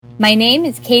My name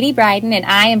is Katie Bryden, and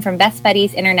I am from Best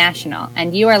Buddies International,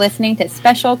 and you are listening to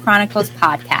Special Chronicles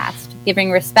Podcast, giving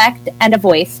respect and a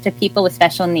voice to people with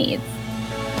special needs.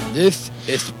 This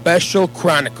is Special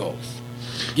Chronicles,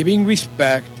 giving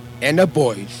respect and a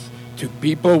voice to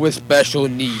people with special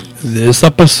needs. This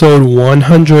episode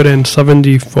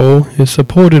 174 is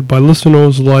supported by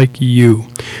listeners like you.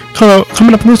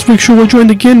 Coming up in this week's show, we're joined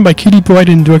again by Katie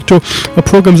Bryden, Director of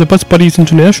Programs at Best Buddies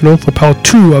International, for part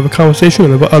 2 of a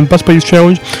conversation on Best Buddies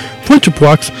Challenge, Friendship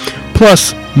Rocks,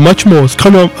 plus much more is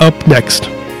coming up next.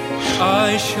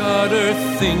 I shudder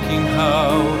thinking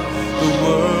how the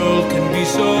world can be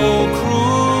so cruel.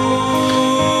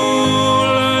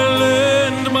 I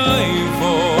lend my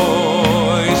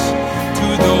voice to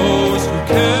those who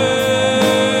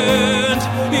can't.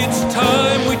 It's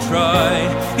time we try,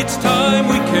 it's time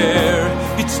we care,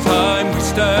 it's time we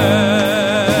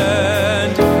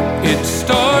stand. It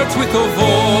starts with a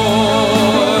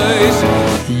voice.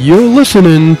 You're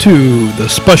listening to the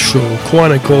Special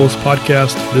Chronicles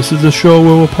Podcast. This is the show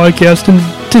where we're podcasting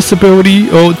disability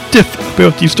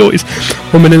stories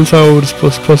from an insider's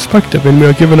perspective, and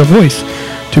we're giving a voice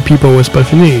to people with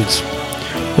special needs.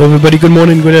 Well, everybody, good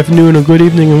morning, good afternoon, or good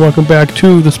evening, and welcome back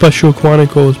to the Special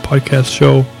Chronicles Podcast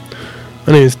show.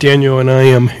 My name is Daniel, and I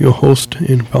am your host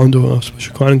and founder of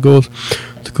Special Chronicles.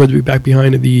 It's good to be back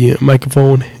behind the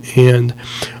microphone, and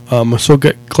I'm so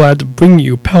glad to bring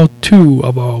you part 2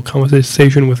 of our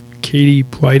conversation with Katie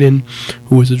Bryden,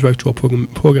 who is the Director of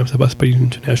Programs at Best Buddies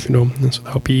International. And so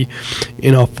that'll be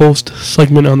in our first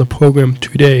segment on the program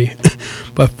today.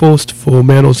 But first, for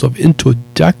matters of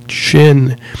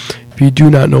introduction, if you do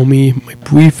not know me, my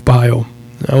brief bio.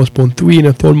 I was born 3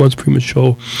 1/3 months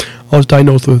premature. I was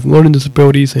diagnosed with learning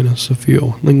disabilities and a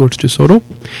severe language disorder.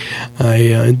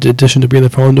 In addition to being the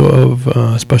founder of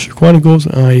Special Chronicles,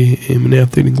 I am an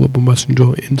athlete and global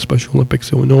messenger in Special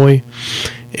Olympics Illinois.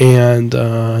 And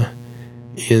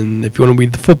if you want to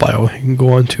read the full bio, you can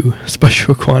go on to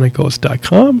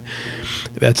specialchronicles.com.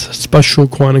 That's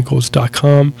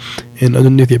specialchronicles.com. And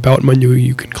underneath the About menu,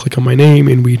 you can click on my name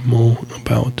and read more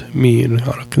about me and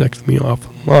how to connect with me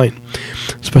offline.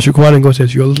 Special Chronicles,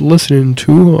 as you're listening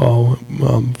to our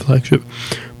flagship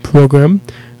program,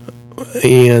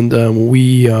 and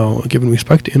we are giving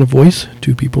respect and a voice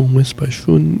to people with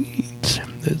special needs.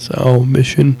 That's our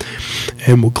mission,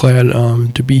 and we're glad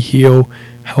to be here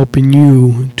helping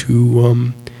you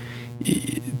to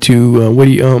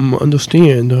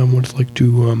understand what it's like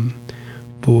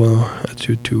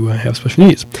to have special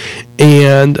needs.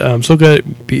 And I'm so glad to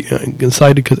be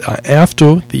excited because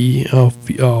after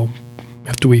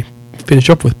we finish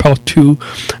up with part 2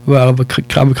 of a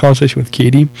conversation with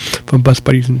Katie from Best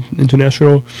Buddies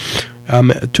International,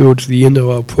 towards the end of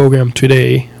our program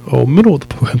today, or middle of the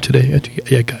program today,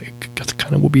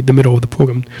 kind of will be the middle of the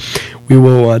program, we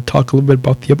will talk a little bit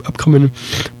about the upcoming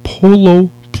polo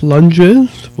plunges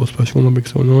for Special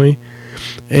Olympics Illinois,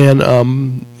 and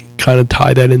kind of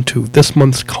tie that into this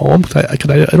month's column. I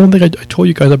don't think I told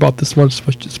you guys about this month's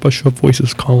Special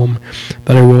Voices column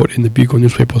that I wrote in the Bugle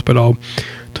newspapers, but I'll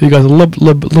tell you guys a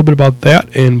little bit about that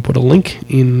and put a link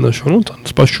in the show notes on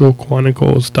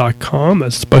specialchronicles.com.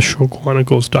 That's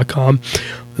specialchronicles.com,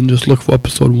 and just look for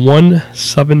episode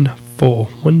 174.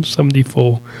 And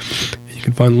you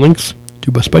can find links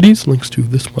to Best Buddies, links to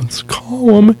this month's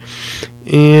column,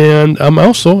 and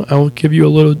I'll give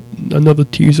you another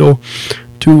teaser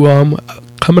to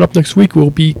coming up next week.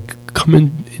 We'll be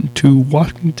coming into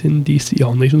Washington, D.C.,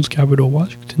 our nation's capital,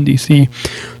 Washington, D.C.,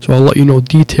 so I'll let you know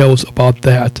details about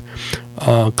that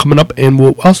coming up. And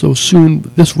we'll also soon,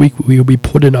 this week, we will be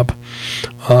putting up,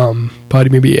 probably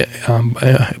maybe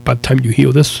by the time you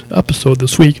hear this episode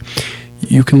this week,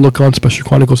 you can look on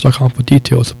specialchronicles.com for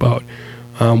details about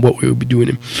what we will be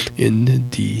doing in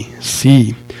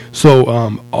D.C. So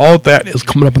all that is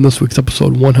coming up in this week's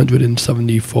episode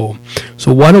 174.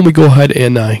 So why don't we go ahead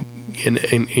and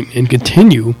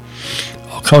continue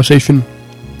our conversation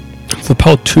for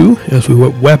part 2 as we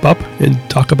wrap up and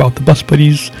talk about the Best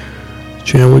Buddies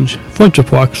Challenge,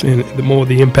 Friendship Rocks, and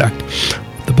the impact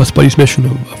of the Best Buddies mission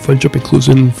of friendship,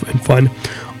 inclusion, and fun.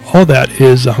 All that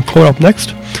is coming up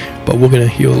next, but we're going to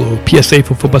hear a little PSA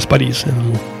for Best Buddies,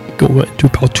 and we'll go into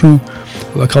part 2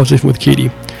 of our conversation with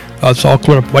Katie. It's all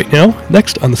coming up right now,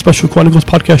 next on the Special Chronicles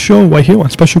Podcast show, right here on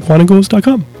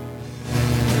specialchronicles.com.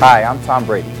 Hi, I'm Tom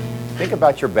Brady. Think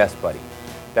about your best buddy,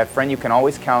 that friend you can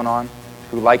always count on,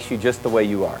 who likes you just the way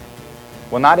you are.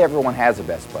 Well, not everyone has a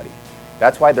best buddy.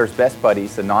 That's why there's Best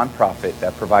Buddies, a nonprofit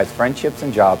that provides friendships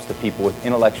and jobs to people with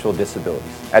intellectual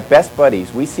disabilities. At Best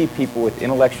Buddies, we see people with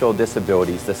intellectual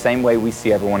disabilities the same way we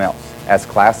see everyone else, as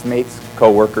classmates,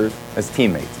 co-workers, as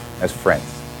teammates, as friends.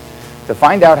 To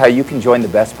find out how you can join the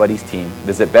Best Buddies team,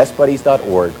 visit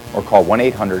bestbuddies.org or call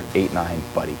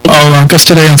 1-800-89-BUDDY. Our guest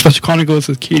today on Special Chronicles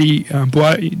is Katie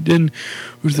Blyden,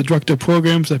 who's the Director of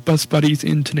Programs at Best Buddies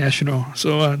International.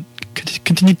 So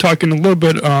continue talking a little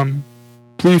bit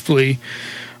briefly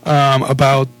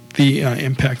about the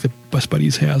impact that Best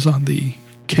Buddies has on the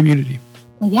community.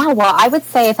 Yeah, well, I would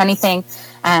say, if anything,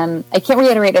 I can't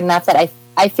reiterate enough that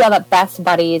I feel that Best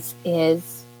Buddies is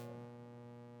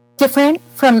different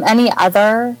from any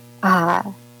other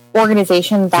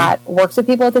organization that works with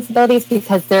people with disabilities,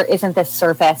 because there isn't this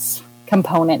service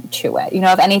component to it.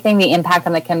 If anything, the impact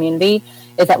on the community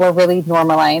is that we're really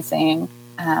normalizing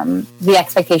the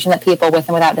expectation that people with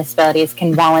and without disabilities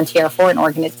can volunteer for an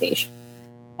organization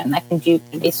and that can do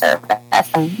community service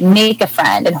and make a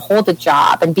friend and hold a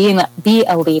job and be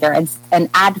a leader and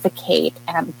advocate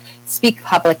and speak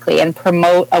publicly and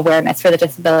promote awareness for the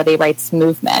disability rights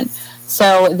movement.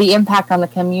 So the impact on the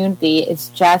community is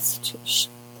just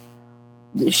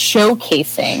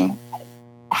showcasing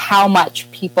how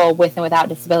much people with and without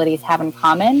disabilities have in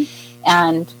common,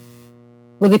 and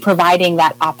really providing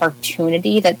that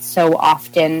opportunity that's so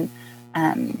often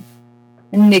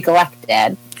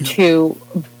neglected to,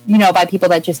 by people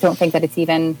that just don't think that it's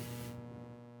even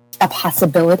a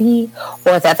possibility,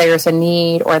 or that there's a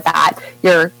need, or that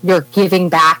you're giving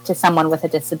back to someone with a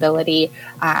disability,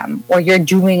 or you're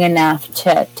doing enough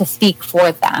to speak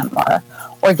for them,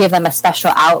 or give them a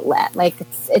special outlet. Like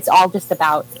it's all just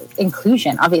about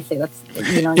inclusion. Obviously, that's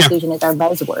inclusion is our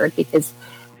buzzword, because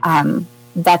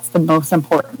that's the most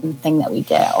important thing that we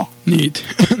do. Neat.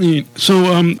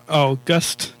 So our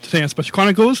guest today on Special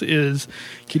Chronicles is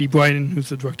Katie Blyden, who's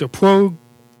the Director of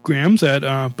Programs at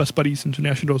Best Buddies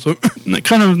International. So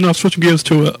kind of now switching gears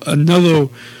to a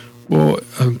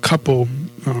couple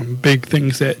big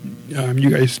things that you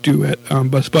guys do at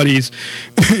Best Buddies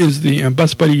is the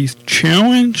Best Buddies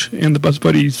Challenge and the Best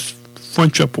Buddies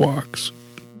Friendship Walks.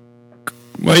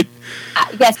 Right?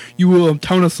 Yes. You will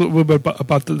tell us a little bit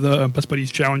about the Best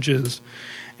Buddies Challenges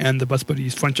and the Best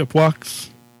Buddies Friendship Walks.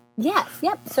 Yes.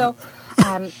 Yep. So,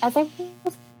 as I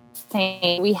was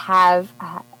saying, we have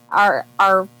our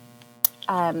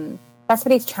Best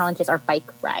Buddies Challenges are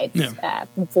bike rides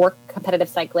for competitive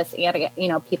cyclists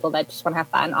and people that just want to have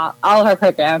fun. All of our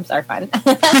programs are fun.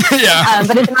 Yeah.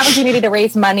 But it's an opportunity to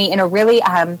raise money in a really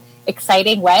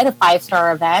exciting way. The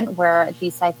 5-star event where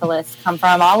these cyclists come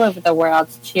from all over the world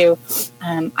to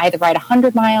either ride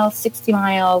 100 miles, 60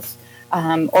 miles,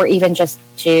 or even just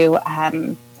do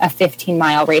a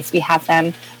 15-mile race. We have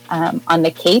them on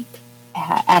the Cape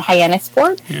at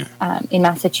Hyannisport in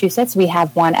Massachusetts. We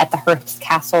have one at the Hearst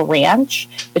Castle Ranch,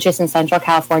 which is in Central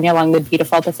California along the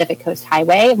beautiful Pacific Coast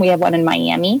Highway. And we have one in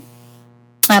Miami.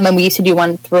 And we used to do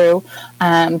one through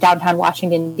downtown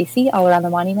Washington, D.C., all around the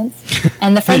monuments.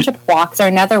 And the Friendship Walks are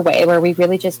another way where we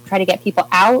really just try to get people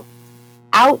out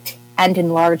and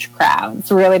in large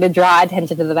crowds, really to draw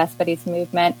attention to the Best Buddies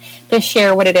movement, to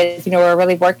share what it is. We're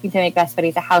really working to make Best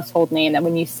Buddies a household name, that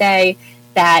when you say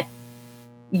that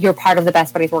you're part of the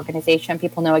Best Buddies organization,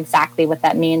 people know exactly what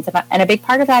that means. And a big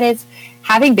part of that is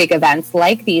having big events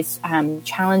like these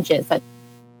challenges that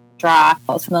draw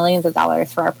millions of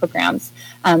dollars for our programs.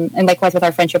 And likewise with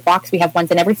our Friendship Walks, we have ones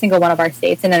in every single one of our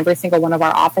states and every single one of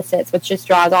our offices, which just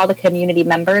draws all the community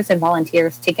members and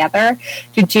volunteers together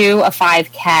to do a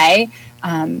 5K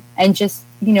and just,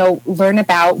 learn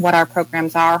about what our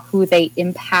programs are, who they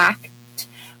impact,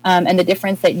 and the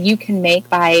difference that you can make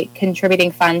by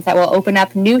contributing funds that will open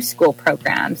up new school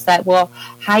programs, that will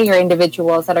hire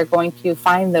individuals that are going to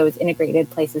find those integrated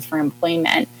places for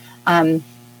employment,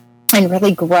 and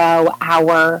really grow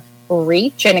our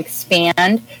reach and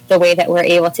expand the way that we're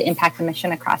able to impact the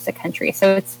mission across the country.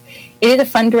 So it is a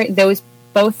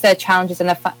both the challenges and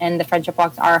the Friendship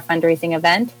Walks are a fundraising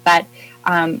event, but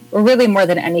really more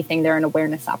than anything, they're an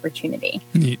awareness opportunity.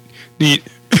 Neat.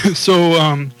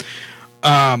 So,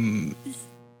 how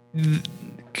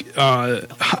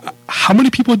many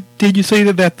people did you say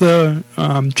that the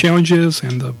challenges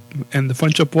and the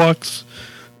Friendship Walks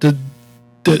does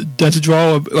it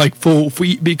draw for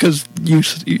because you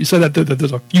said that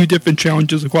there's a few different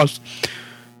challenges across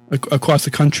the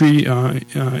country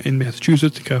in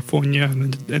Massachusetts, California,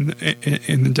 and then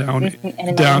down,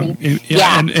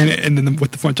 and then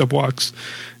with the Friendship Walks,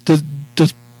 does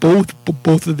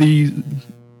both of these.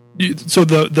 So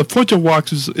the Friendship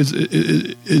Walks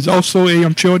is also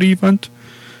a charity event?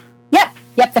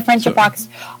 Yep. The Friendship Walks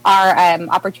are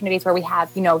opportunities where we have,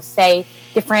 say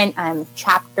different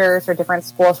chapters or different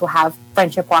schools will have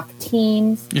Friendship Walk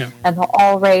teams, and they'll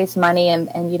all raise money, and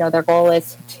their goal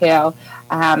is to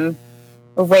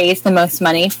raise the most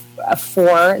money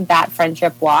for that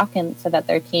friendship walk, and so that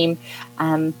their team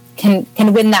can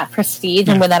win that prestige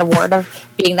and win that award of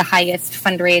being the highest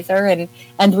fundraiser.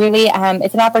 And really,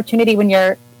 it's an opportunity when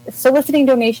you're soliciting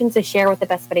donations to share what the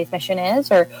Best Buddies mission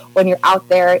is, or when you're out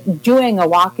there doing a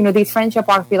walk. These friendship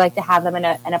walks, we like to have them in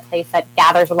a place that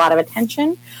gathers a lot of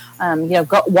attention.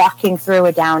 Walking through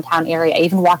a downtown area,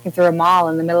 even walking through a mall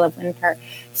in the middle of winter,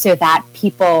 so that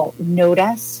people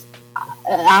notice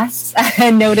us,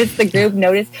 notice the group,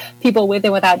 notice people with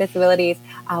and without disabilities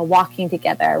walking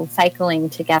together, cycling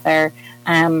together,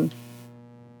 so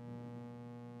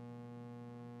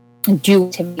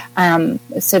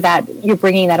that you're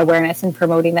bringing that awareness and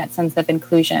promoting that sense of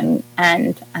inclusion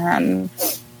and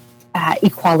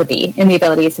equality in the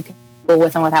abilities of people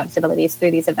with and without disabilities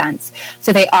through these events.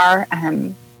 So they are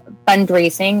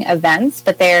fundraising events,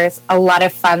 but there's a lot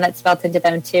of fun that's built into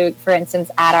them too. For instance,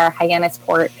 at our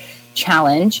Hyannisport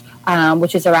Challenge,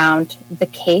 which is around the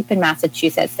Cape in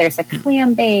Massachusetts, there's a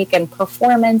clam bake and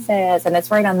performances, and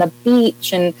it's right on the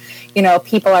beach, and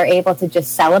people are able to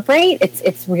just celebrate.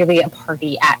 It's really a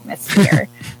party atmosphere.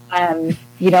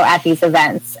 At these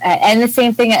events. And the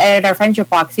same thing at our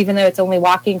friendship walks, even though it's only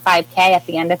walking 5K at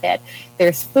the end of it,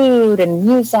 there's food and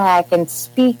music and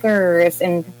speakers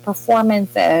and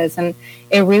performances. And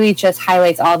it really just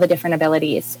highlights all the different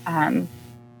abilities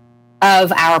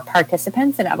of our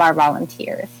participants and of our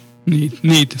volunteers.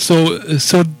 Neat. So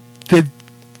do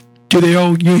they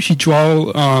all usually draw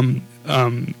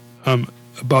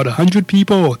about 100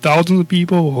 people or thousands of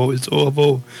people, or is it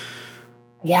all?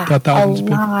 Yeah,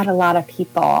 a lot of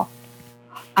people.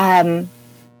 I'm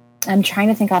trying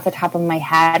to think off the top of my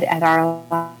head at our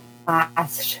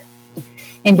last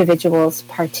individuals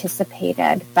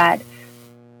participated, but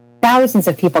thousands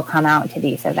of people come out to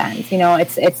these events.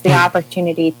 It's the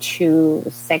opportunity to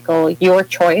cycle your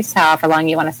choice, however long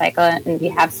you want to cycle it, and we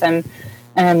have some,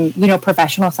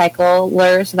 professional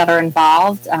cyclers that are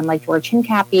involved, like George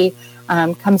Hincappy,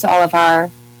 comes to all of our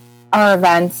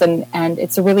events, and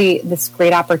it's really this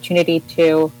great opportunity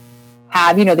to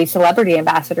have these celebrity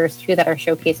ambassadors too that are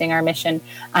showcasing our mission,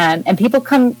 and people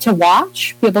come to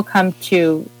watch, people come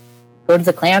to go to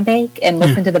the clam bake and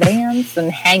listen to the bands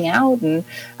and hang out, and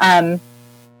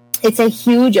it's a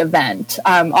huge event.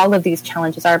 All of these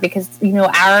challenges are, because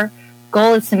our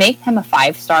goal is to make them a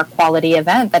 5-star quality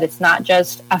event, that it's not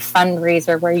just a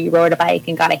fundraiser where you rode a bike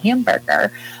and got a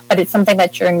hamburger, but it's something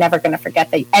that you're never going to forget,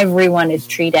 that everyone is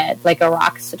treated like a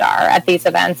rock star at these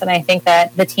events. And I think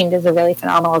that the team does a really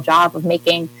phenomenal job of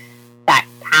making that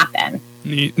happen.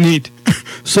 Neat.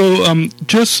 So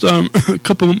just a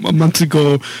couple of months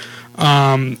ago,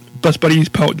 Best Buddies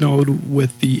partnered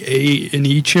with the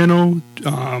A&E channel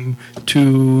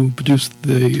to produce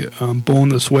the Born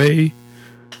This Way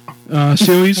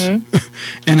series, and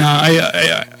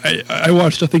I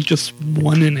watched, I think, just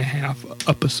 1.5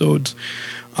 episodes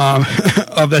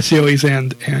of that series,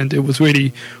 and it was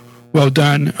really well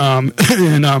done.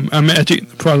 And I'm actually in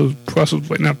the process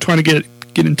right now trying to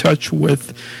get in touch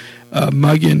with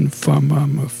Megan from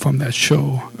that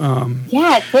show.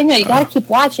 Daniel, you gotta keep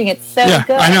watching. It's so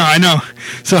good. I know.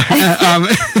 So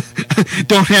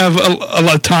don't have a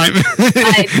lot of time.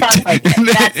 It sounds like it.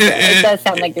 It does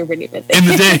sound like you're pretty busy in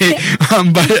the day.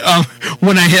 But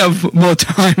when I have more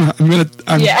time,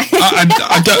 I'm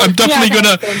definitely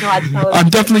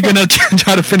gonna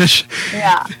try to finish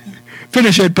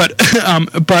it. But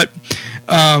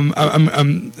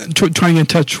I'm trying to get in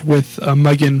touch with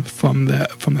Megan from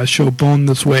that show, Born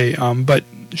This Way. But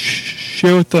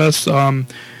share with us to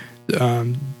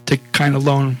kind of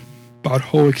learn about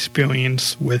her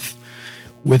experience with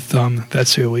that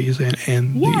series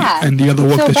and the other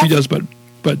work that she does. But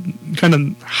kind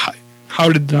of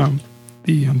how did the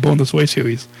Born This Way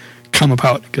series come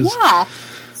about?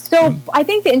 So I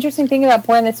think the interesting thing about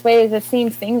Born This Way is the same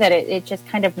thing, that it just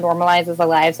kind of normalizes the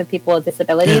lives of people with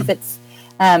disabilities. Yeah. It's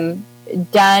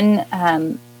done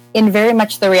in very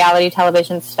much the reality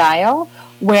television style,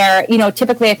 where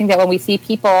typically I think that when we see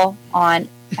people on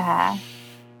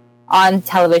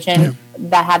television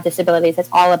that have disabilities, it's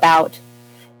all about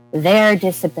their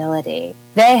disability.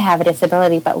 They have a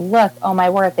disability, but look, oh my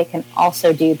word, they can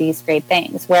also do these great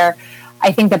things. Where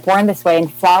I think that Born This Way,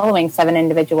 and following 7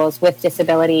 individuals with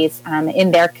disabilities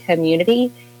in their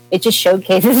community, it just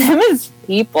showcases them as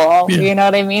people. Yeah. You know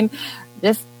what I mean?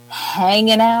 Just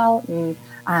hanging out, and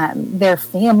their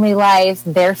family lives,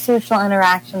 their social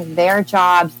interactions, their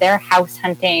jobs, their house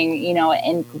hunting,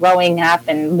 and growing up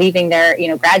and leaving their,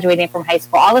 graduating from high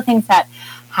school, all the things that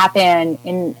happen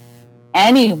in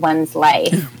anyone's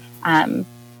life.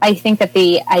 I think that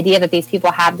the idea that these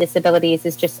people have disabilities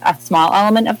is just a small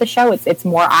element of the show. It's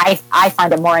more, I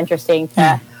find it more interesting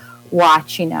to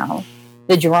watch,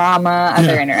 the drama of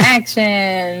their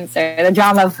interactions or the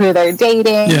drama of who they're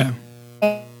dating. Yeah.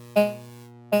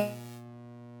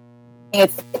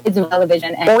 It's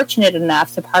television, and fortunate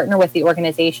enough to partner with the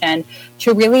organization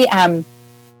to really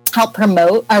help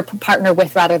promote, or partner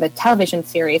with rather, the television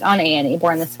series on A&E,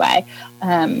 Born This Way,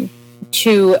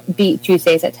 to be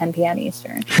Tuesdays at 10 p.m.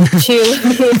 Eastern, to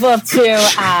be able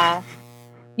to,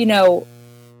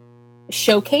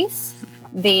 showcase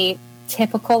the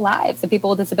typical lives of people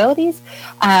with disabilities.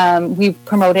 We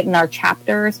promote it in our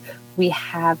chapters. We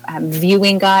have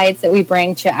viewing guides that we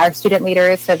bring to our student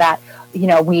leaders so that,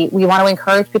 we want to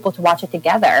encourage people to watch it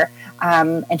together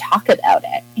and talk about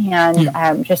it,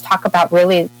 and just talk about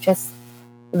really just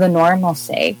the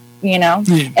normalcy.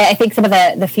 I think some of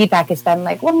the feedback has been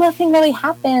like, well, nothing really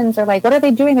happens, or like, what are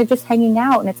they doing? They're just hanging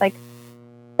out. And it's like,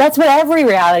 that's what every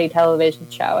reality television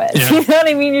show is. Yeah. You know what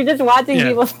I mean? You're just watching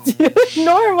people do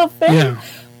normal things. Yeah.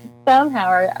 Somehow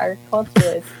our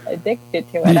culture is addicted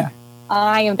to it. Yeah.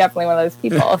 I am definitely one of those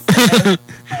people.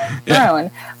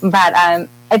 But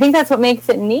I think that's what makes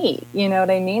it neat. You know what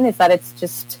I mean? Is that it's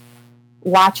just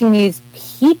watching these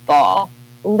people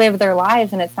live their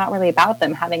lives, and it's not really about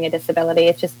them having a disability.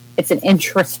 It's an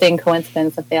interesting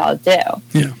coincidence that they all do.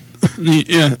 Yeah.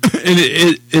 Yeah, and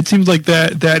it seems like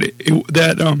that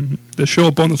the show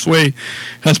Born This Way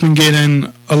has been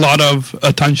getting a lot of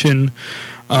attention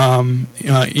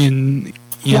in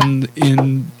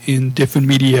different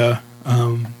media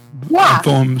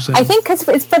forms. I think because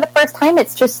it's for the first time,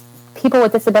 it's just people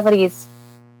with disabilities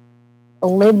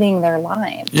living their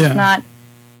lives. Yeah. It's not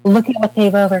look at what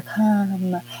they've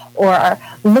overcome or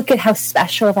look at how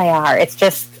special they are. It's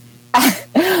just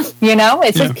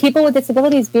it's just people with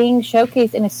disabilities being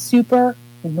showcased in a super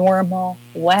normal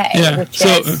way, which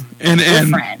is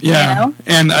different.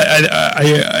 And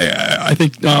I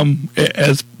think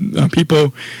as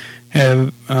people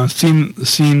have seen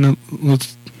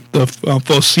the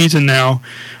full season now,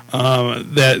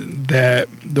 that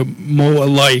the more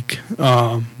alike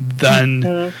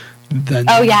than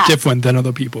different than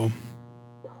other people.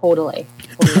 Totally.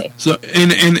 So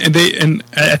and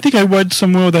I think I read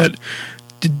somewhere that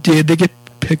did they get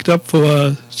picked up for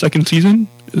a second season?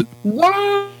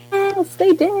 Yes,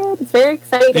 they did. It's very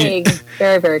exciting.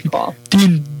 Very, very cool. Do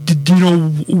you know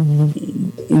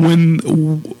when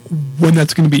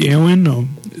that's going to be airing? Or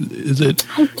is it?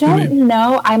 I don't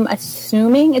know. I'm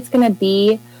assuming it's going to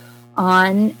be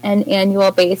on an annual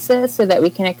basis so that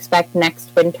we can expect next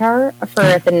winter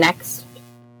for the next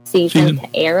season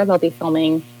to air. They'll be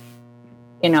filming,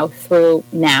 through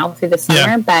the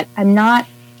summer, but I'm not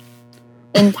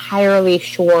entirely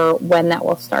sure when that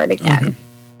will start again. Okay.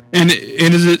 And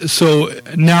is it so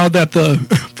now that the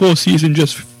full season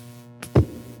just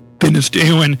finished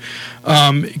airing?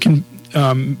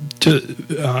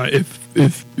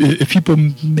 If people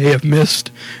may have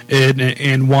missed it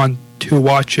and want to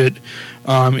watch it,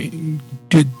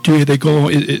 do they go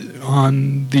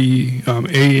on the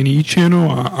A&E channel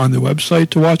on the website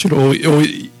to watch it, or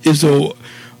is there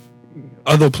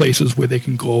other places where they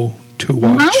can go to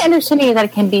watch? My understanding is that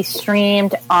it can be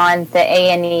streamed on the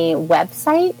A&E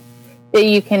website, that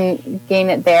you can gain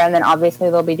it there, and then obviously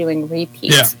they'll be doing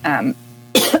repeats. And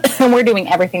we're doing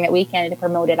everything that we can to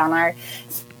promote it on our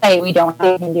site. We don't have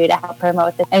anything to do to help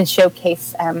promote this and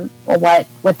showcase what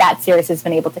that series has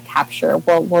been able to capture.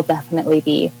 We'll definitely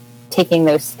be taking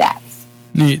those steps.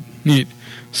 Neat.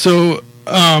 So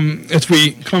as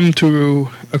we come to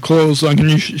a close, can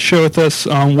you share with us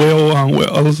where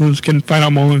our listeners can find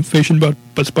out more information about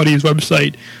Best Buddies'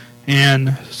 website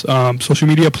and social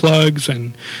media plugs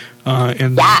and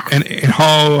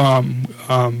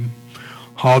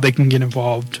how they can get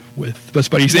involved with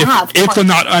Best Buddies? If they're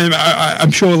not,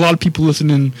 I'm sure a lot of people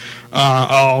listening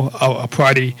are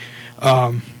probably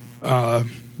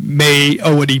may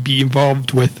already be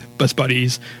involved with Best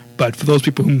Buddies, but for those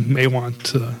people who may want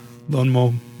to learn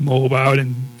more about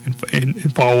and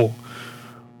follow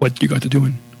what you got to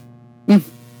doing.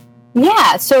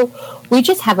 Yeah, so we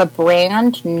just have a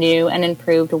brand new and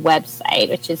improved website,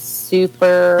 which is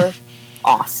super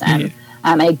awesome.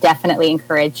 I definitely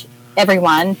encourage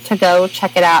everyone to go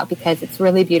check it out because it's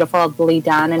really beautifully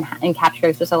done and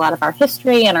captures just a lot of our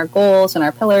history and our goals and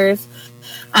our pillars.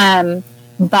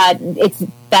 But it's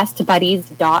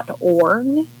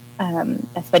bestbuddies.org,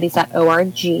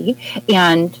 bestbuddies.org,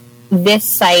 and this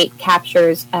site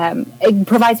captures, it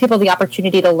provides people the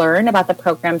opportunity to learn about the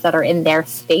programs that are in their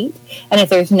state. And if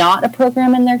there's not a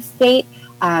program in their state,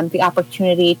 the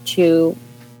opportunity to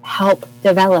help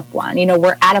develop one. You know,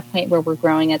 we're at a point where we're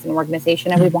growing as an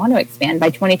organization and we want to expand. By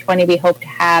 2020, we hope to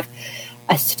have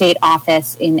a state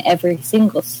office in every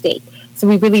single state. So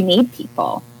we really need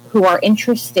people who are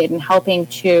interested in helping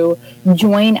to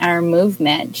join our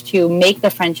movement, to make the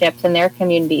friendships in their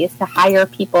communities, to hire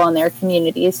people in their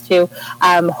communities, to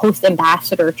host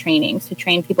ambassador trainings, to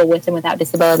train people with and without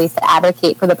disabilities, to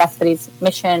advocate for the Best Buddies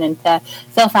mission, and to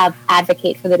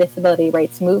self-advocate for the disability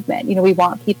rights movement. You know, we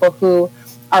want people who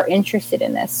are interested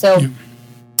in this. So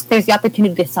there's the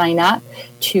opportunity to sign up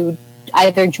to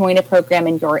either join a program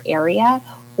in your area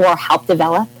or help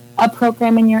develop a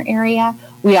program in your area.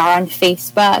 We are on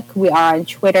Facebook, we are on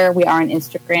Twitter, we are on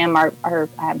Instagram. Our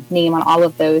name on all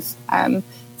of those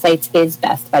sites is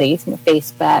Best Buddies. You know,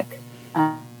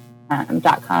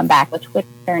 Facebook.com/, Twitter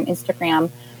and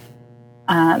Instagram.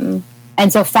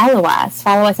 And so follow us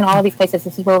in all of these places.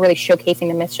 This is where we're really showcasing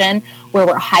the mission, where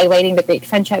we're highlighting the great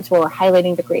friendships, where we're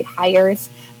highlighting the great hires,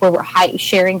 where we're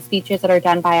sharing speeches that are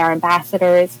done by our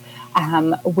ambassadors,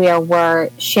 where we're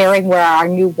sharing where our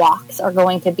new walks are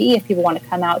going to be if people want to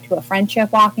come out to a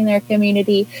friendship walk in their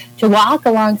community, to walk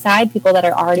alongside people that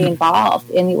are already involved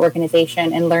in the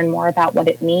organization and learn more about what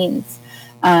it means.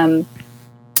 You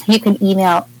can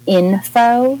email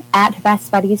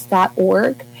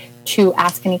info@bestbuddies.org to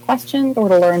ask any questions or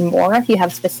to learn more if you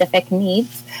have specific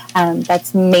needs.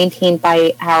 That's maintained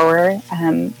by our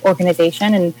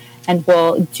organization, and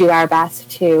we'll do our best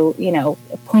to, you know,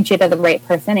 point you to the right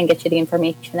person and get you the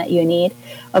information that you need.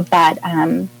 But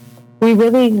we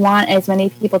really want as many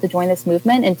people to join this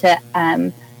movement and to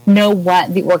know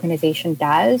what the organization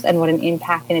does and what an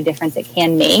impact and a difference it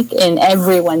can make in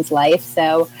everyone's life.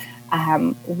 So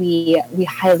we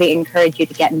highly encourage you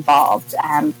to get involved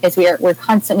because we're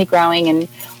constantly growing, and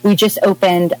we just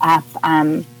opened up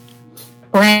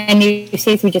brand new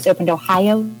states. We just opened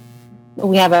Ohio.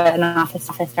 We have an office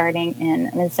starting in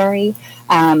Missouri.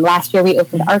 Last year we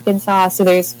opened Arkansas. So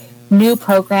there's new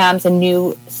programs and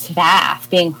new staff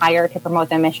being hired to promote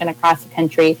the mission across the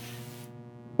country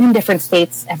in different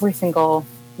states every single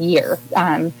year.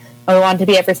 We want it to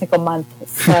be every single month.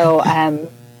 So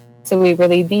so we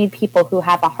really need people who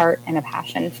have a heart and a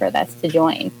passion for this to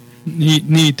join.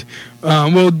 Neat.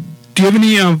 Well, do you have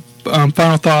any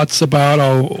final thoughts about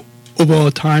our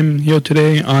overall time here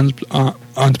today on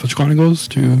Special Chronicles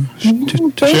to share?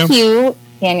 Thank you,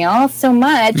 Daniel, so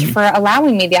much for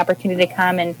allowing me the opportunity to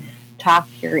come and talk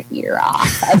your ear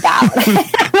off about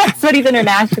Best Buddies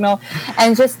International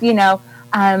and just, you know,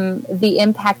 the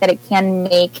impact that it can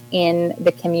make in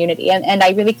the community. And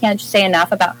I really can't say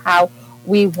enough about how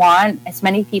we want as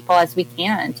many people as we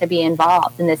can to be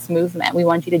involved in this movement. We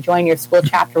want you to join your school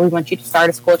chapter. We want you to start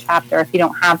a school chapter if you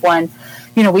don't have one.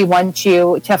 You know, we want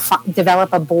you to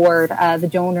develop a board of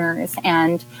donors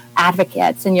and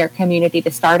advocates in your community to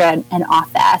start an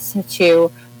office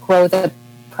to grow the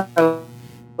programs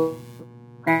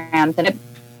that it's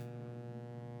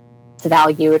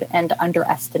valued and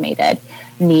underestimated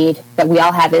need that we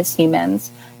all have as humans.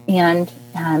 And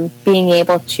being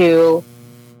able to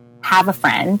have a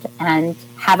friend and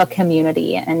have a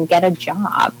community and get a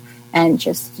job and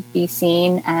just be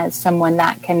seen as someone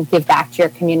that can give back to your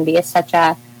community is such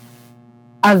a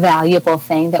valuable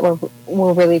thing that we're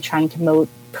really trying to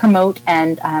promote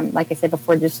and, like I said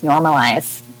before, just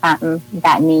normalize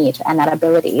that need and that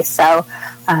ability. So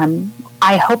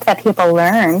I hope that people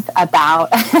learned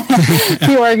about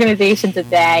the organization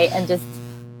today and just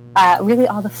really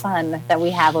all the fun that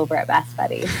we have over at Best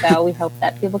Buddies. So we hope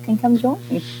that people can come join.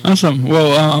 Awesome.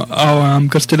 Well, our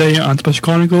guest today on Special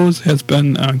Chronicles has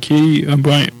been Katie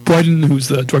Bryden, who's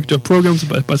the Director of Programs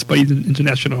at Best Buddies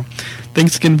International.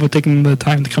 Thanks again for taking the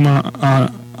time to come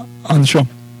on the show.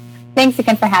 Thanks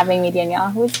again for having me, Danielle.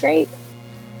 It was great.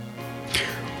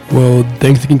 Well,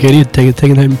 thanks again, Katie, for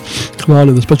taking time to come on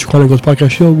to the Special Chronicles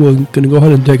podcast show. We're going to go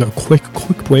ahead and take a quick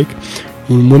break.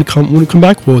 When we come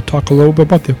back, we'll talk a little bit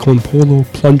about the upcoming polo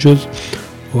plunges,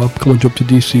 our upcoming trip to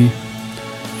DC,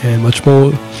 and much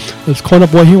more. It's coming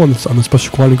up right here on the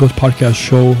Special Chronicles podcast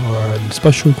show on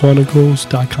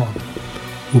specialchronicles.com.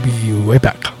 We'll be right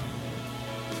back.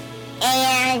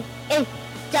 And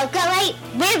don't go away.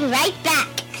 We're right back.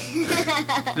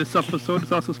 This episode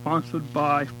is also sponsored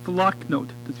by Flocknote.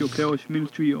 Does your parish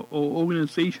ministry or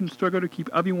organization struggle to keep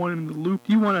everyone in the loop?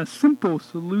 Do you want a simple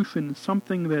solution,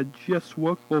 something that just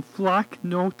works? Well,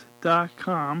 Flocknote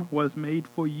Quizmedia.com was made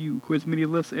for you. Quizmedia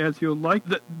lists as you like,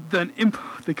 then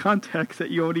input the contacts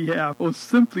that you already have, or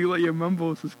simply let your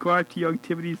members subscribe to your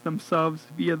activities themselves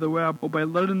via the web, or by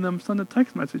letting them send a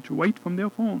text message right from their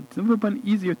phone. It's never been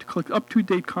easier to click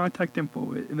up-to-date contact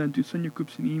info and then to send your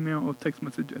groups an email or text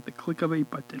message at the click of a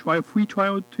button. Try a free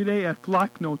trial today at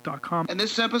blocknote.com. And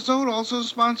this episode also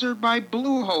sponsored by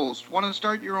Bluehost. Want to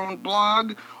start your own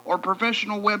blog or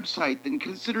professional website? Then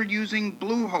consider using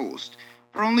Bluehost.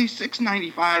 For only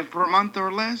 $6.95 per month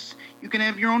or less, you can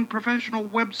have your own professional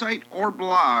website or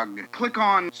blog. Click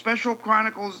on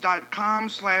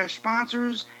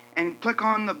specialchronicles.com/sponsors and click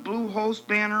on the Bluehost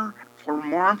banner for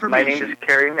more information. My name is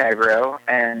Kerry Magro,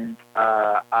 and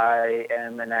I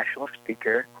am a national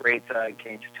speaker. Great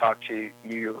getting to talk to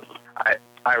you.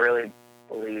 I really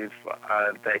believe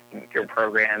that your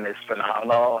program is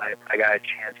phenomenal. I got a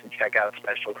chance to check out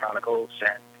Special Chronicles,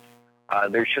 and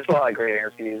there's just a lot of great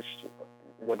interviews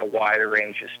with a wider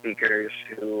range of speakers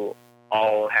who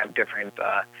all have different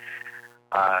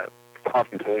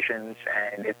qualifications,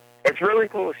 and it's really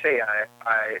cool to see.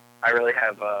 I really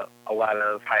have a lot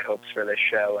of high hopes for this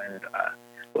show, and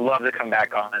would love to come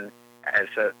back on as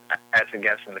a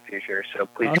guest in the future. So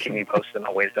please keep me posted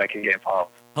on ways that I can get involved.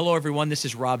 Hello, everyone. This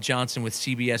is Rob Johnson with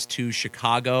CBS 2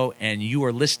 Chicago, and you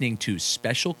are listening to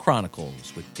Special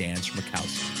Chronicles with Dan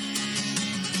Smirkowski.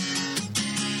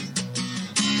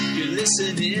 You're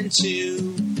listening to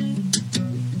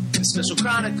the Special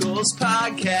Chronicles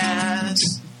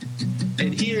podcast,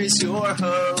 and here's your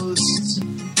host.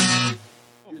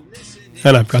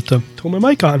 And I've got to turn my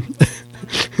mic on.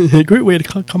 A great way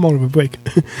to come out of a break.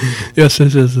 Yes,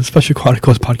 this is the Special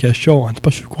Chronicles podcast show on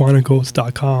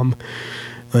specialchronicles.com.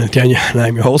 Daniel, and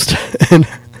I'm your host. And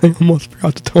I almost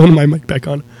forgot to turn my mic back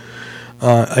on.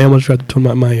 I almost forgot to turn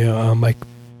my mic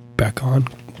back on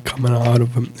coming out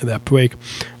of that break.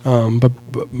 But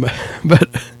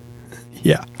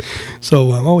yeah.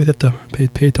 So I always have to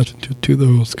pay attention to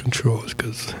those controls,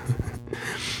 because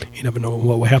you never know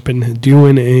what will happen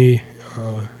doing a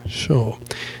show,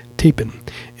 taping.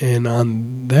 And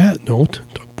on that note,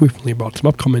 talk briefly about some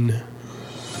upcoming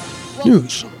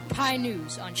news. High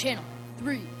News on Channel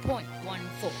 3.14.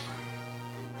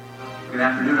 Good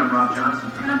afternoon, I'm Rob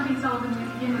Johnson.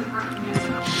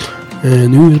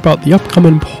 And news about the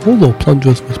upcoming polo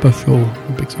plungers for Special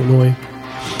Olympics Illinois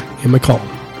in my column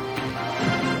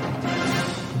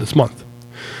this month.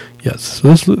 Yes,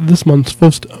 so this month's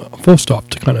first off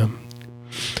to kind of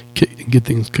get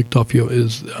things kicked off here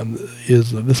is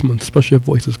this month's Special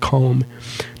Voices column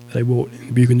that I wrote in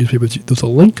the Beacon newspaper. There's a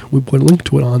link. We put a link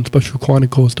to it on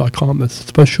specialchronicles.com. That's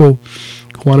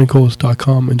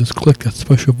specialchronicles.com, and just click that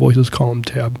Special Voices column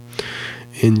tab,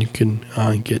 and you can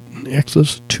get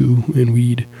access to and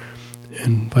read,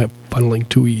 and find a link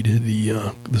to read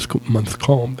this month's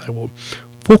column. I will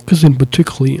focus in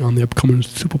particularly on the upcoming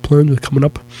Super Plunge that's coming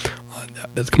up.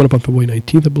 That's coming up on February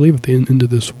 19th, I believe, at the end of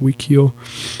this week here,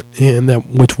 and that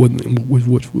which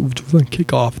would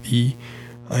kick off the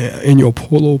annual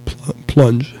Polo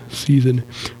Plunge season,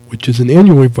 which is an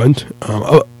annual event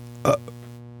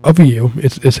every year.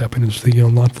 It's happening. It's the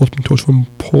law enforcement torch from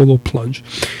Polo Plunge,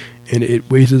 and it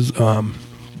raises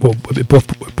it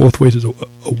both raises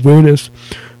awareness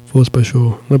for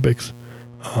Special Olympics,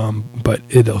 but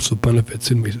it also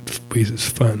benefits and raises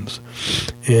funds.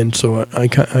 And so I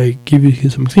give you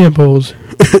some examples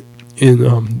in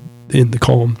the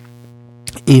column,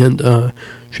 and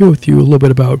share with you a little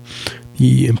bit about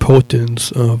the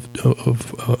importance of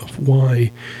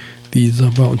why these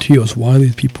volunteers, why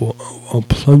these people are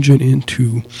plunging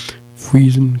into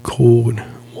freezing cold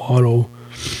water,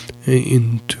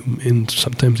 into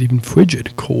sometimes even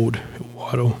frigid cold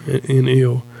water and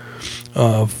air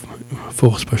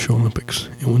for Special Olympics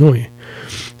Illinois.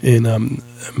 And I'm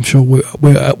sure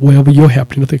wherever you're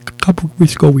happening, I think a couple of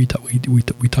weeks ago we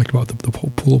talked about the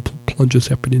polo plunges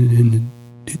happening in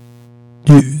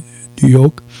New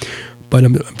York. But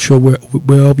I'm sure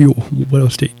whatever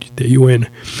state that you're in,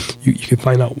 you can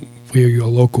find out where your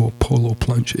local polo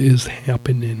plunge is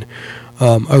happening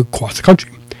across the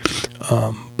country.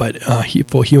 But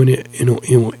here in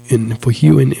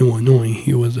Illinois,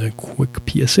 here was a quick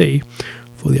PSA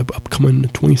for the upcoming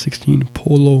 2016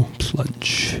 Polo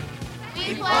Plunge.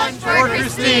 We plunge for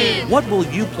Christine! What will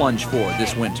you plunge for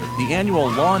this winter? The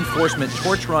annual Law Enforcement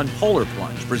Torch Run Polar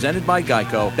Plunge, presented by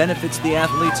Geico, benefits the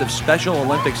athletes of Special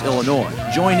Olympics Illinois.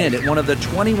 Join in at one of the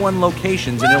 21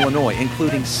 locations in Illinois,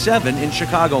 including 7 in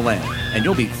Chicagoland, and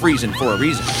you'll be freezing for a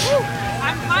reason.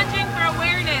 I'm plunging for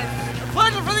awareness.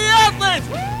 Plunging for the athletes!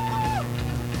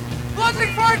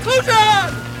 Plunging for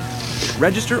inclusion!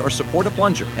 Register or support a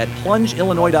plunger at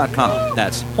plungeillinois.com.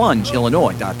 That's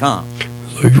plungeillinois.com.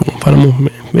 So if you want to find out more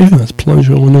information, that's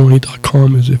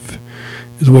plungeillinois.com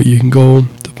is where you can go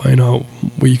to find out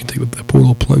where you can take the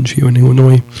portal plunge here in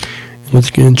Illinois. And once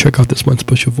again, check out this month's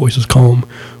Special Voices column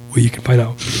where you can find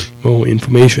out more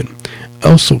information.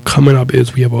 Also coming up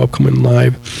is we have our upcoming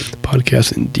live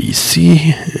podcast in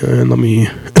DC. And let me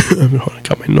hold on, I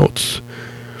got my notes.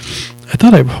 I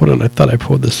thought I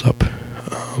pulled this up.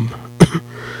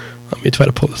 Let me try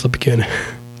to pull this up again.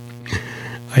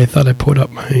 I thought I pulled up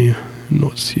my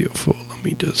notes here let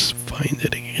me just find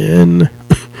it again.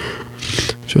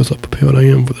 Shows how prepared I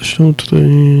am for the show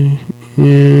today.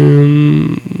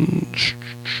 And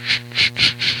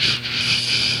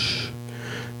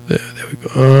there we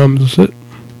go. That's it.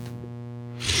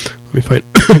 Let me find.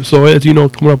 So as you know,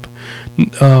 coming up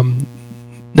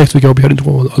next week, I'll be heading to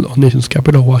our nation's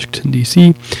capital, Washington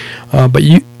D.C. But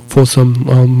for some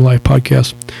live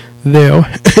podcasts there,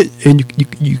 and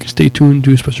you can stay tuned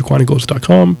to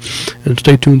SpecialChronicles.com and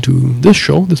stay tuned to this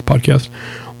show, this podcast,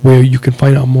 where you can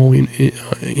find out more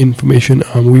information.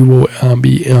 We will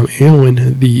be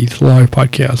airing these live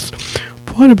podcasts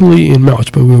probably in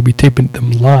March, but we'll be taping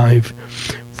them live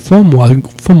from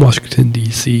Washington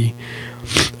D.C.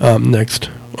 Next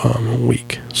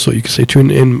week. So you can stay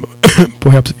tuned in.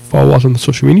 Perhaps follow us on the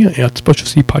social media at Special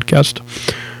C Podcast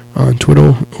on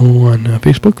Twitter or on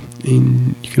Facebook.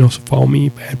 And you can also follow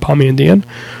me at Palmy and Dan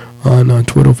on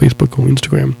Twitter, Facebook, or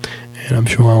Instagram. And I'm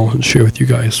sure I'll share with you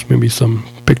guys maybe some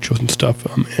pictures and stuff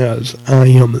as I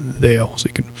am there, so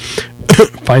you can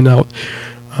find out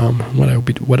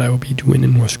what I will be doing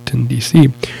in Washington D.C.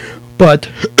 But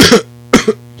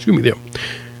excuse me, there,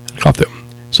 cough there.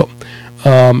 So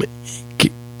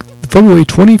February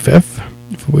 25th,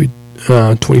 February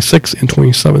 26th, and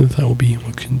 27th, I will be in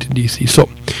Washington D.C. So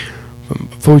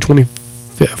February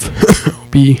 25th, I'll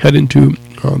be heading to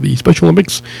the Special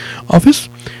Olympics office,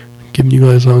 giving you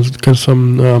guys kind of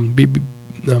some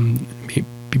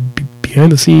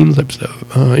behind the scenes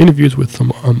interviews with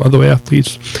some other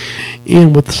athletes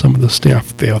and with some of the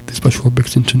staff there at the Special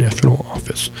Olympics International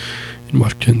Office in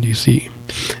Washington D.C.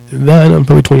 Then on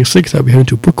February 26th, I'll be heading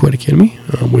to Brookwood Academy,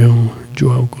 where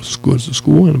Joelle goes to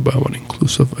school, and about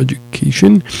inclusive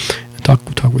education. Talk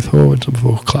with her and some of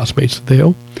her classmates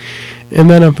there. And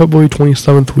then on February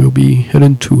 27th, we'll be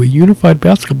heading to a unified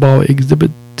basketball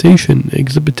exhibition.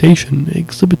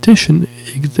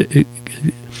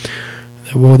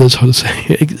 That word is hard to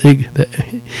say.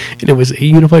 And it was a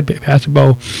unified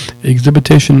basketball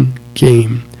exhibition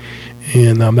game,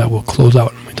 and that will close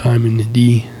out my time in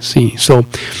D.C. So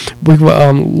we've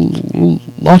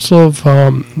lots of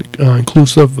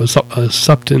inclusive,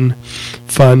 accepting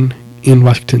fun in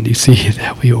Washington, D.C.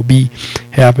 that we will be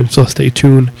having. So stay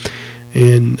tuned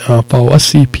and follow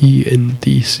SCP in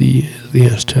D.C. is the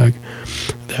hashtag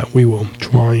that we will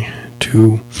try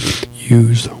to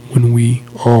use when we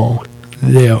are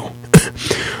there.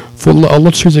 For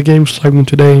Let's Change the Game segment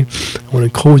today, I want to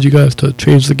encourage you guys to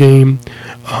change the game,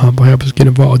 perhaps get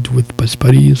involved with Best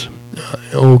Buddies,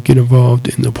 or get involved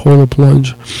in the Portal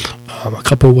Plunge. A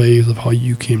couple of ways of how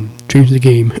you can change the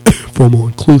game for a more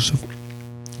inclusive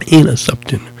and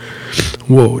accepting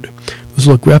world. This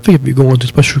is a graphic. If you go onto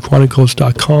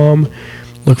SpecialChronicles.com,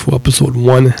 look for episode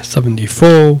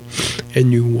 174,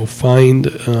 and you will find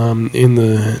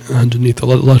underneath the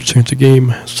Let's Change the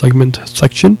Game segment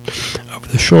section of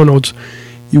the show notes,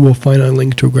 you will find a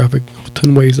link to a graphic of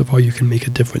 10 ways of how you can make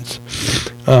a difference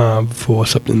for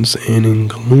acceptance and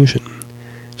inclusion.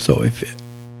 So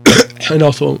and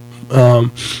also we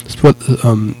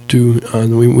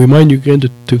remind you again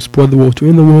to spread the word to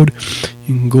end the world.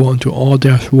 You can go on to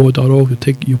all-world.org to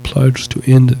take your pledge to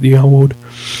end the world.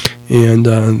 And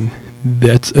I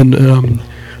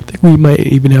think we might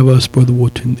even have a spread the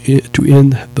word to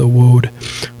end the world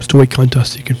story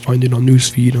contest. You can find it on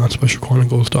newsfeed on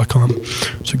SpecialChronicles.com.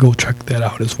 So go check that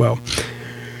out as well.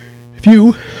 If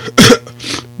you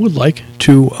would like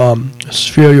to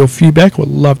share your feedback, would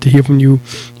love to hear from you.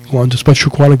 Go on to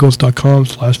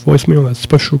SpecialChronicles.com/voicemail. That's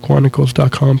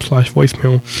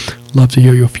SpecialChronicles.com/voicemail. Love to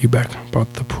hear your feedback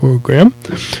about the program.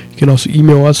 You can also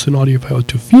email us an audio file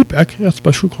to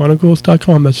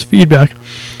feedback@SpecialChronicles.com. That's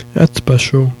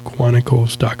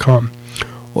feedback@SpecialChronicles.com.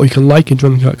 Or you can like and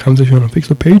join the conversation on our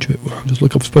Facebook page. Just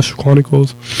look up Special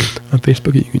Chronicles on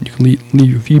Facebook. You can leave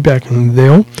your feedback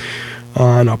there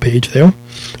on our page there.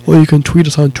 Or you can tweet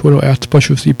us on Twitter at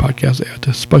Special C Podcast,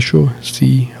 at Special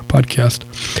C Podcast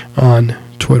on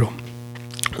Twitter.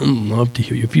 I'd love to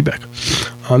hear your feedback.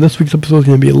 This week's episode is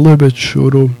going to be a little bit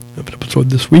shorter of an episode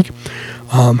this week.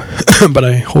 But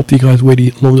I hope you guys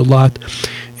learned a lot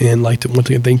And like to once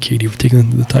again thank Katie for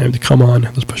taking the time to come on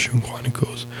the Special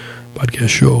Chronicles podcast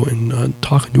show and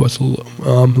talking to us a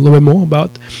little bit more about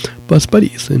Bus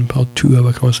Buddies and about to have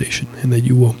a conversation, and that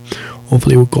you will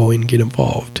hopefully will go and get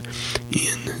involved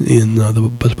in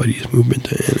the Bus Buddies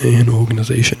movement and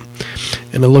organization.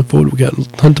 And I look forward. We got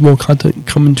tons more content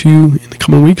coming to you in the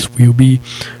coming weeks. We will be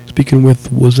speaking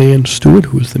with Wazan Stewart,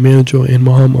 who is the manager and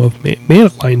mom of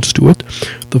Madeline Stewart,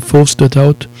 the full stood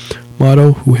out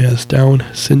model who has Down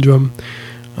syndrome,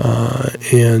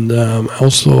 and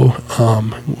also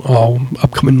our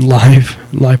upcoming live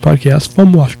podcast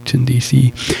from Washington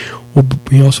D.C. will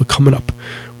be also coming up,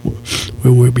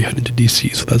 where we'll be heading to D.C.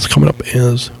 So that's coming up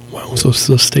as well. So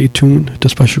stay tuned to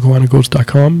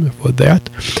SpecialChronicles.com for that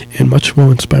and much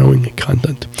more inspiring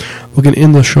content. We're going to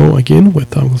end the show again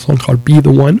with a song called Be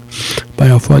the One by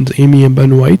our friends Amy and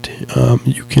Ben White.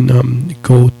 You can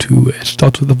go to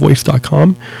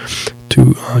startswiththevoice.com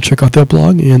to check out their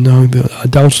blog, and the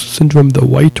Down Syndrome The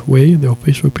White Way, their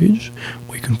Facebook page,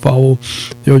 where you can follow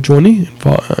their journey,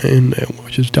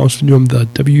 which is Down Syndrome The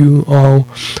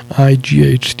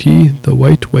WRIGHT The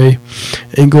White Way,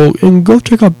 and go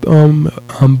check out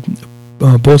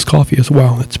Bo's Coffee as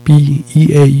well. It's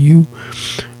BEAUS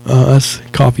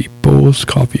Coffee, Bo's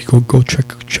Coffee. Go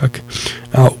check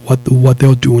out what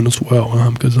they're doing as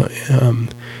well, because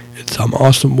it's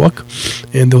awesome work,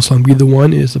 and their song Be the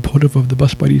One is supportive of the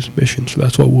Bus Buddies mission, so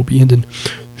that's what we'll be ending the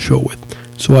show with.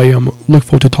 So I look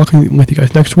forward to talking with you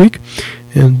guys next week,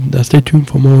 and stay tuned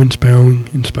for more inspiring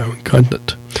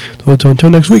content. So until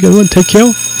next week, everyone, take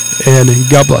care, and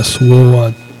God bless.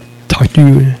 We'll talk to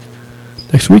you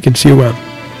next week, and see you around.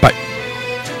 Bye.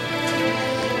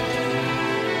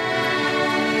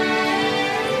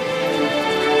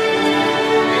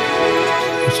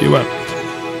 See you around.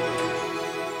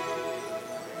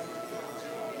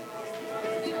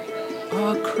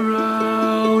 A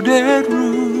crowded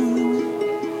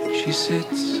room, she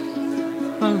sits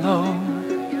alone.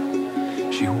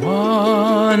 She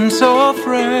wants a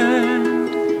friend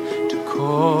to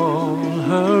call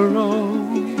her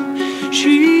own.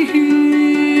 She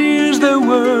hears their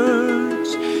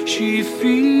words, she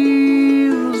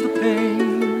feels the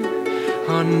pain,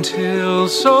 until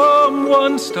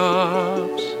someone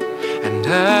stops and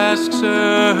asks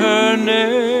her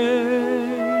name.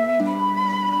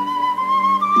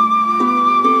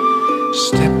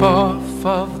 Step off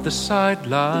of the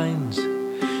sidelines,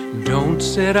 don't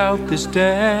sit out this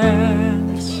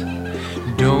dance.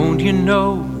 Don't you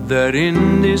know that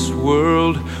in this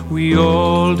world we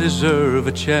all deserve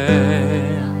a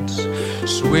chance?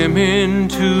 Swim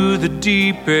into the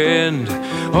deep end,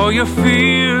 all your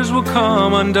fears will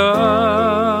come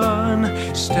undone.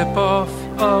 Step off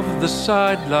of the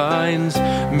sidelines,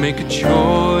 make a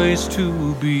choice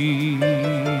to be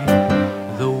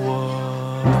the one.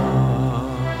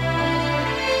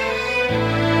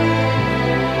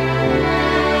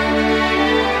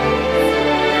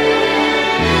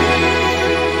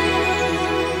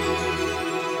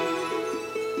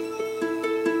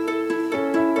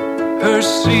 Her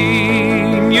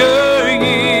senior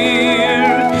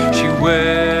year, she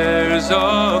wears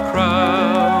a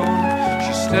crown.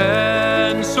 She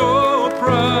stands so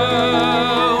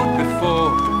proud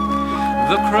before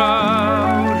the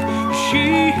crowd.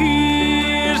 She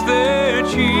hears their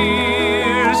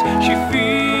cheers. She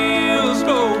feels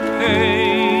no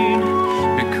pain,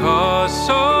 because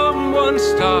someone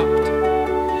stopped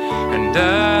and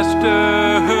asked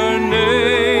her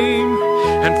name.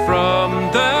 And from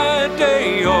that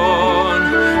day on,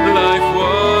 life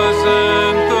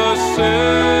wasn't the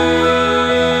same.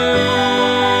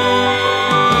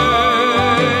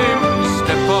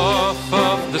 Step off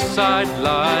of the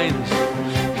sidelines,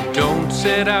 don't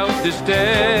sit out this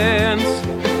dance.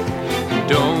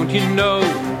 Don't you know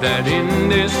that in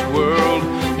this world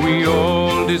we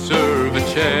all deserve a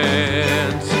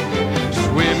chance?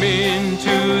 Swim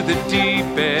into the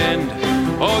deep end,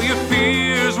 all your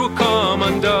fears will come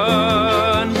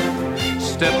undone.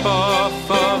 Step off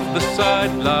of the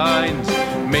sidelines,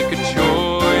 make a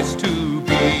choice to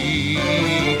be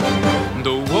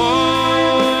the one.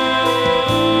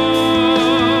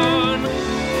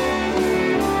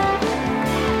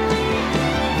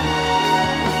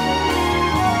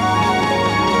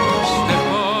 Step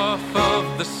off of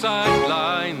the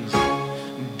sidelines,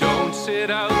 don't sit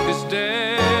out this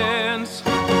dance.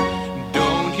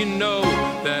 Don't you know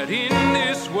that in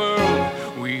this world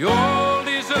we all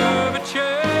deserve a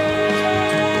chance?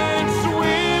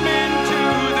 Swim into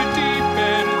the deep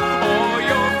end, all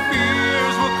your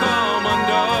fears will come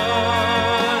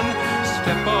undone.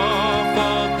 Step off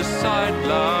of the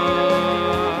sidelines.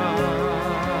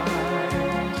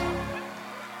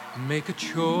 make a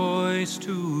choice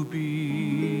to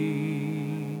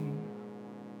be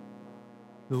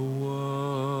the one.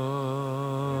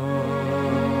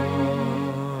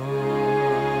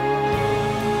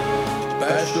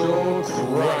 Special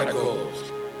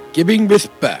Chronicles, giving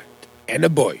respect and a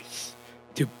voice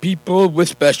to people with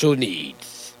special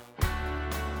needs.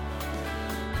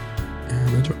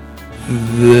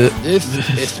 This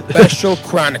is Special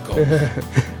Chronicles.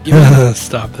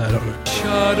 Stop that.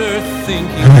 Shudder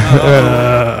thinking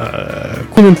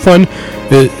Cool and fun.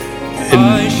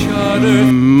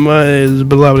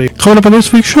 Coming up on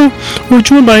this week's show, we're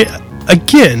joined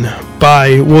again,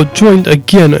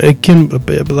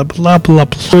 blah blah blah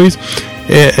stories,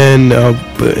 and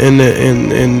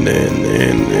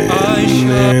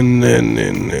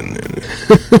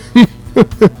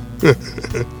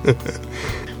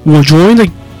we're joined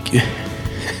again.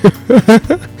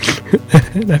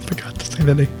 And I forgot to say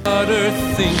that name.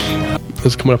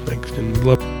 It's coming up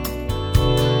next.